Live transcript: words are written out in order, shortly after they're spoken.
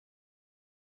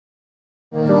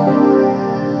We're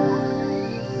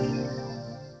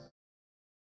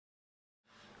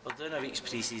doing a week's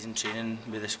pre-season training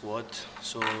with the squad.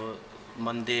 So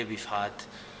Monday we've had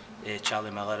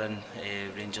Charlie Miller and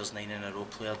Rangers 9 in a row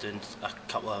player doing a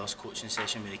couple of hours coaching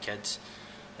session with the kids.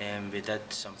 We did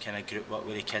some kind of group work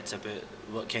with the kids about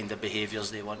what kind of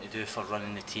behaviours they want to do for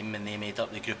running the team, and they made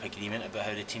up the group agreement about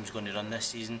how the team's going to run this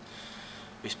season.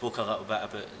 We spoke a little bit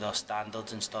about their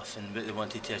standards and stuff and what they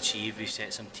wanted to achieve. We've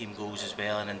set some team goals as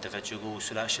well and individual goals,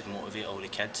 so that should motivate all the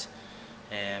kids.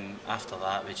 After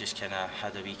that we just kind of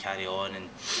had a wee carry on and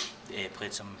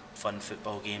played some fun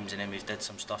football games, and then we've did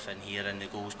some stuff in here in the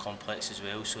goals complex as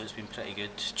well, so it's been pretty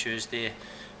good. Tuesday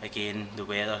again the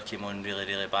weather came on really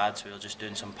bad, so we were just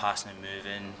doing some passing and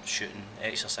moving, shooting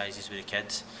exercises with the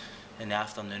kids. In the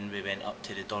afternoon we went up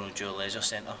to the Drumchapel Leisure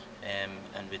Centre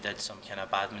and we did some kind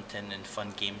of badminton and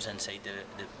fun games inside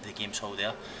the games hall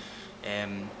there.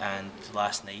 And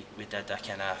last night we did a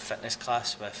kind of fitness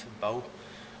class with Bill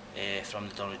from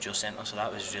the Drumchapel Centre, so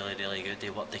that was really good. They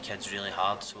worked the kids really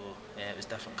hard, so it was a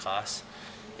different class.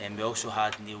 We also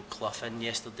had Neil Clough in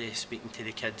yesterday speaking to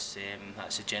the kids.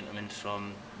 That's a gentleman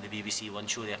from the BBC One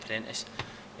show, The Apprentice,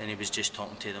 and he was just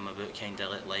talking to them about kind of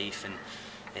like life and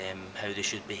how they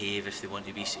should behave if they want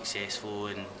to be successful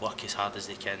and work as hard as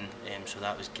they can. So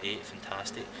that was great,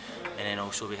 fantastic. And then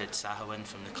also we had Sahawin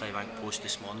from the Clydebank Post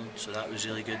this morning, so that was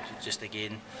really good. Just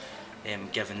again,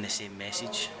 giving the same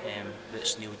message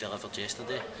which Neil delivered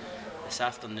yesterday. This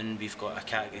afternoon we've got a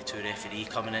Category 2 referee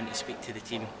coming in to speak to the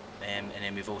team, and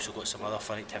then we've also got some other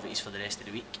fun activities for the rest of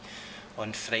the week.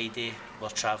 On Friday we're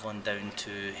travelling down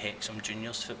to Hexham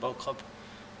Juniors Football Club,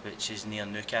 which is near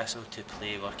Newcastle, to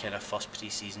play our kind of first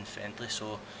pre-season friendly.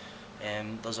 So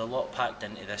there's a lot packed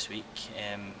into this week,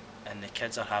 and the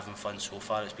kids are having fun so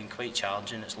far. It's been quite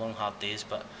challenging, it's long hard days,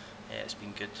 but it's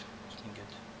been good. It's been good.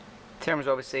 In terms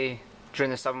of obviously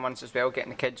during the 7 months as well, getting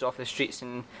the kids off the streets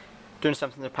and doing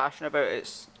something they're passionate about,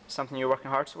 it's something you're working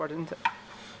hard toward, isn't it?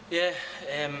 Yeah,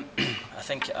 I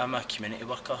think I'm a community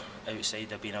worker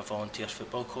outside of being a volunteer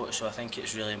football coach, so I think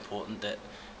it's really important that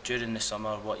during the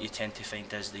summer what you tend to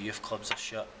find is the youth clubs are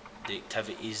shut, the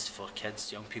activities for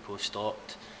kids, young people have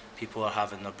stopped, people are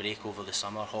having their break over the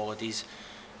summer holidays,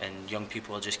 and young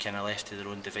people are just kind of left to their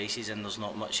own devices, and there's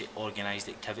not much organised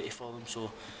activity for them.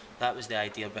 So that was the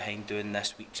idea behind doing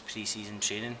this week's pre-season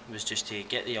training, was just to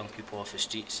get the young people off the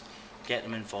streets, get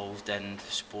them involved in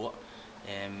sport,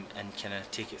 and kind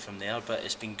of take it from there. But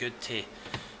it's been good to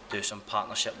do some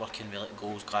partnership working with like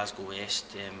Goals Glasgow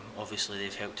West. Obviously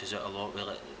they've helped us out a lot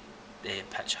with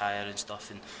pitch hire and stuff,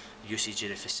 and usage of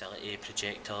the facility,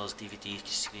 projectors, DVD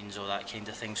screens, all that kind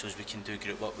of thing, so as we can do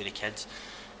group work with the kids.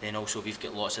 Then also we've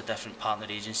got lots of different partner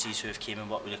agencies who have came and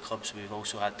worked with the club, so we've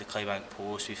also had the Clydebank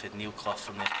Post, we've had Neil Clough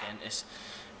from The Apprentice,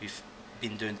 we've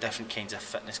been doing different kinds of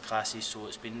fitness classes, so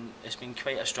it's been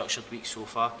quite a structured week so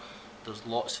far. There's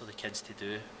lots for the kids to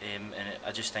do, and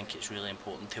I just think it's really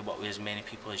important to work with as many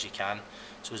people as you can,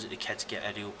 so that the kids get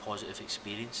a real positive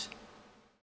experience.